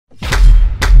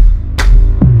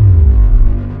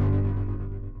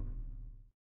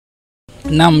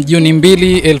Naam, Juni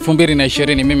 2,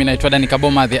 2020. Mimi naitwa Dani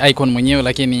Kaboma, the icon mwenyewe,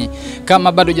 lakini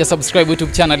kama bado hujasubscribe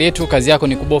YouTube channel yetu, kazi yako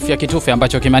ni kubofya kitufe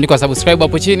ambacho kimeandikwa subscribe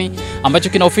hapo chini, ambacho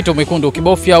kina ufito mwekundu.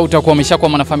 Ukibofya utakuwa umeshakuwa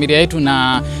mwanafamilia yetu,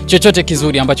 na chochote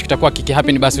kizuri ambacho kitakuwa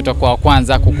kikihappen basi utakuwa wa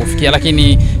kwanza kukufikia.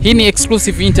 Lakini hii ni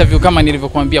exclusive interview kama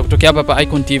nilivyokuambia kutoka hapa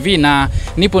Icon TV, na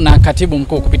nipo na katibu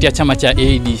mkuu kupitia chama cha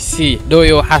ADC,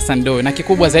 DOYO Hassan DOYO, na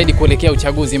kikubwa zaidi kuelekea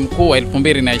uchaguzi mkuu wa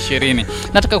 2020.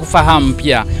 Nataka kufahamu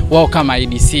pia wao kama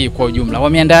ADC kwa ujumla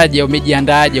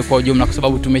wamejiandaaje kwa ujumla, kwa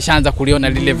sababu tumeshaanza kuliona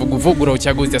lile vuguvugu la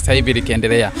uchaguzi sasa hivi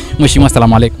likiendelea. Mheshimiwa,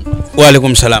 asalamu alaykum. Wa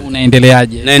alaykum salam.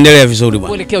 Unaendeleaje? Naendelea vizuri bwana.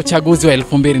 Kuelekea uchaguzi wa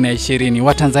 2020,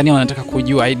 Watanzania wanataka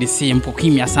kujua ADC mpo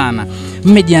kimya sana.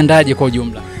 Mmejiandaaje kwa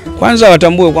ujumla? Kwanza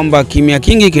watambue kwamba kimya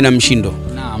kingi kina mshindo.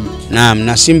 Naam,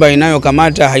 na simba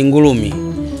inayokamata haingurumi.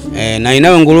 Na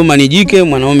inayonguruma ni jike,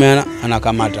 mwanaume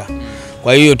anakamata.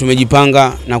 Kwa hiyo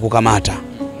tumejipanga na kukamata.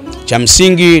 Cha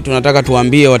msingi tunataka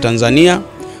tuambie Watanzania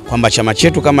kwamba chama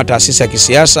chetu kama taasisi ya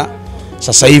kisiasa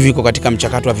sasa hivi iko katika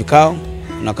mchakato wa vikao,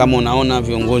 na kama unaona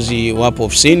viongozi wapo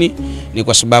ofisini ni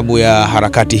kwa sababu ya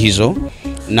harakati hizo.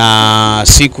 Na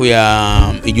siku ya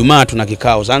Ijumaa tuna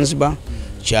kikao Zanzibar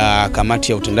cha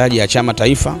kamati ya utendaji ya chama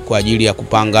taifa kwa ajili ya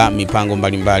kupanga mipango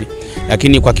mbalimbali.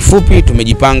 Lakini kwa kifupi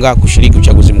tumejipanga kushiriki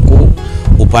uchaguzi mkuu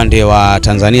upande wa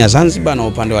Tanzania Zanzibar na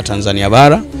upande wa Tanzania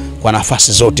bara kwa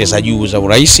nafasi zote za juu za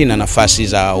urais na nafasi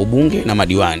za ubunge na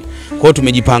madiwani. Kwa hiyo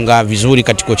tumejipanga vizuri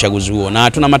katika uchaguzi huo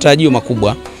na tuna matarajio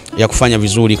makubwa ya kufanya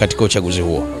vizuri katika uchaguzi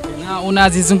huo. Na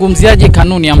unazizungumziaje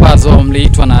kanuni ambazo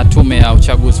mliitwa na tume ya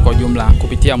uchaguzi kwa jumla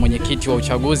kupitia mwenyekiti wa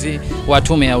uchaguzi wa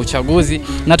tume ya uchaguzi?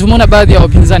 Na tumeona baadhi ya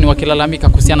wapinzani wakilalamika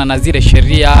kuhusiana na zile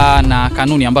sheria na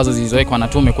kanuni ambazo zilizowekwa na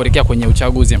tume kuelekea kwenye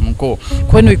uchaguzi mkuu.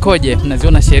 Kwenu ikoje?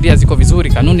 Mnaziona sheria ziko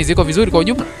vizuri, kanuni ziko vizuri kwa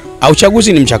ujumla?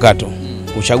 Uchaguzi ni mchakato.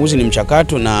 Uchaguzi ni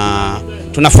mchakato na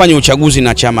tunafanya uchaguzi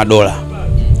na chama dola.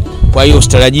 Kwa hiyo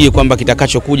usitarajie kwamba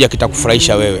kitakachokuja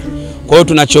kitakufurahisha wewe. Kwa hiyo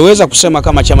tunachoweza kusema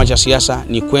kama chama cha siasa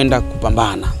ni kwenda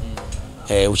kupambana.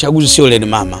 Uchaguzi sio lele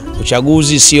mama.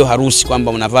 Uchaguzi sio harusi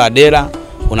kwamba unavaa dera,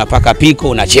 unapaka piko,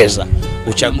 unacheza.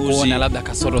 Uchaguzi na labda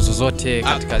kasoro zozote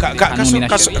katika kanuni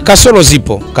na sheria.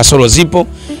 Kasoro zipo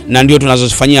na ndio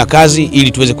tunazofanyia kazi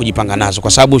ili tuweze kujipanga nazo,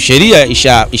 kwa sababu sheria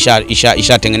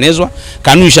ishatengenezwa,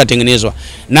 kanuni ishatengenezwa,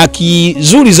 na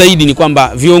kizuri zaidi ni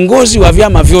kwamba viongozi wa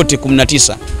vyama vyote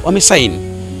 19 wamesaini.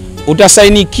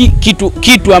 Utasaini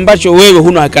kitu ambacho wewe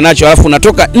huna haki nacho, alafu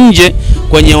unatoka nje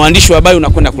kwenye waandishi wa habari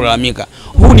unakwenda kulalamika.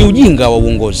 Huu ni ujinga wa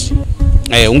uongozi.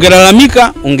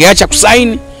 Ungelalamika, ungeacha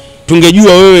kusaini,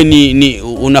 tungejua wewe ni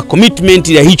una commitment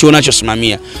ya hicho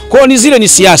unachosimamia. Kwa hiyo zile ni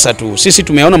siasa tu. Sisi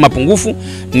tumeona mapungufu,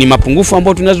 ni mapungufu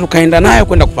ambayo tunaweza tukaenda nayo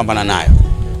kwenda kupambana nayo.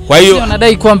 Kwa hiyo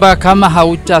wanadai kwamba kama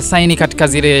hautasaini katika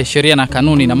zile sheria na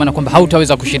kanuni, na maana kwamba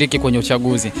hautaweza kushiriki kwenye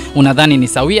uchaguzi. Unadhani ni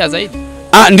sawia zaidi?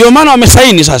 Ndio maana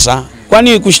wamesaini sasa.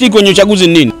 Kwani kushiriki kwenye uchaguzi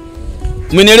ni nini?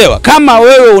 Umenielewa? Kama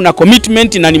wewe una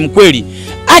commitment na ni mkweli,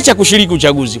 acha kushiriki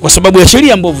uchaguzi kwa sababu ya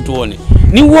sheria mbovu tuone.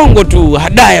 Ni uongo tu,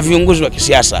 hadaa ya viongozi wa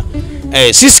kisiasa.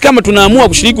 Sisi kama tunaamua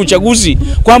kushiriki uchaguzi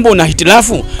kwamba una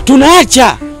hitilafu,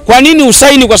 tunaacha. Kwa nini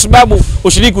usaini kwa sababu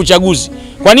ushiriki uchaguzi?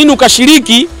 Kwa nini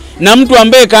ukashiriki na mtu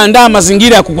ambaye kaandaa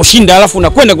mazingira ya kukushinda alafu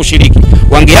unakwenda kushiriki?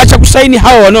 Wangeacha kusaini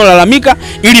hawa wanaolalamika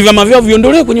ili vyama vyao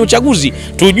viondolewe kwenye uchaguzi.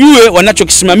 Tujue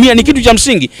wanachokisimamia ni kitu cha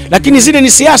msingi, lakini zile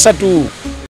ni siasa tu.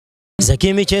 Za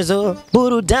kimichezo,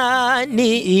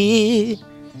 burudani,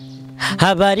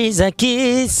 habari za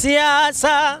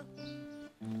kisiasa,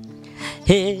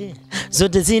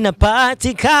 zote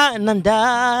zinapatikana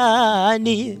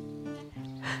ndani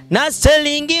na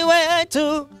Sterlingi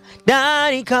wetu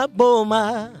Dani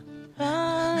Kaboma,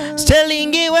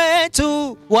 Sterlingi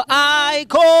wetu wa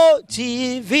Icon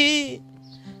TV,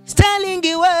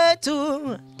 Sterlingi wetu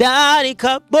Dani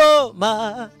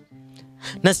Kaboma,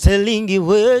 na Sterlingi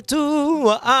wetu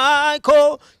wa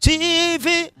Icon TV.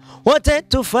 Wote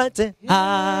tufate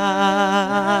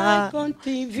Icon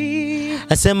TV.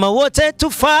 Asema wote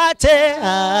tufate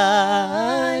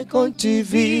Icon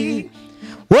TV.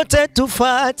 Wote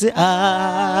tufate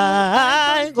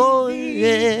Icon,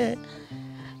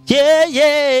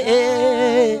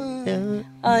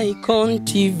 Icon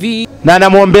TV. Na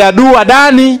namuombea dua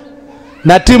Dani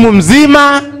na timu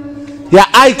mzima ya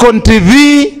Icon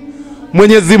TV.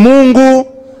 Mwenyezi Mungu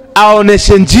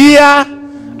aoneshe njia,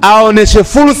 aoneshe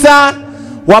fursa,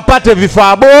 wapate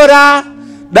vifaa bora,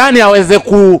 Dani aweze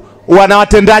kuwa na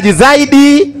watendaji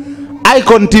zaidi,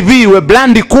 Icon TV iwe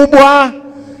brandi kubwa,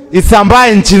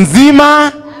 isambae nchi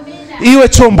nzima, iwe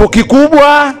chombo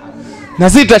kikubwa, na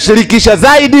sisi tutashirikisha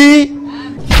zaidi.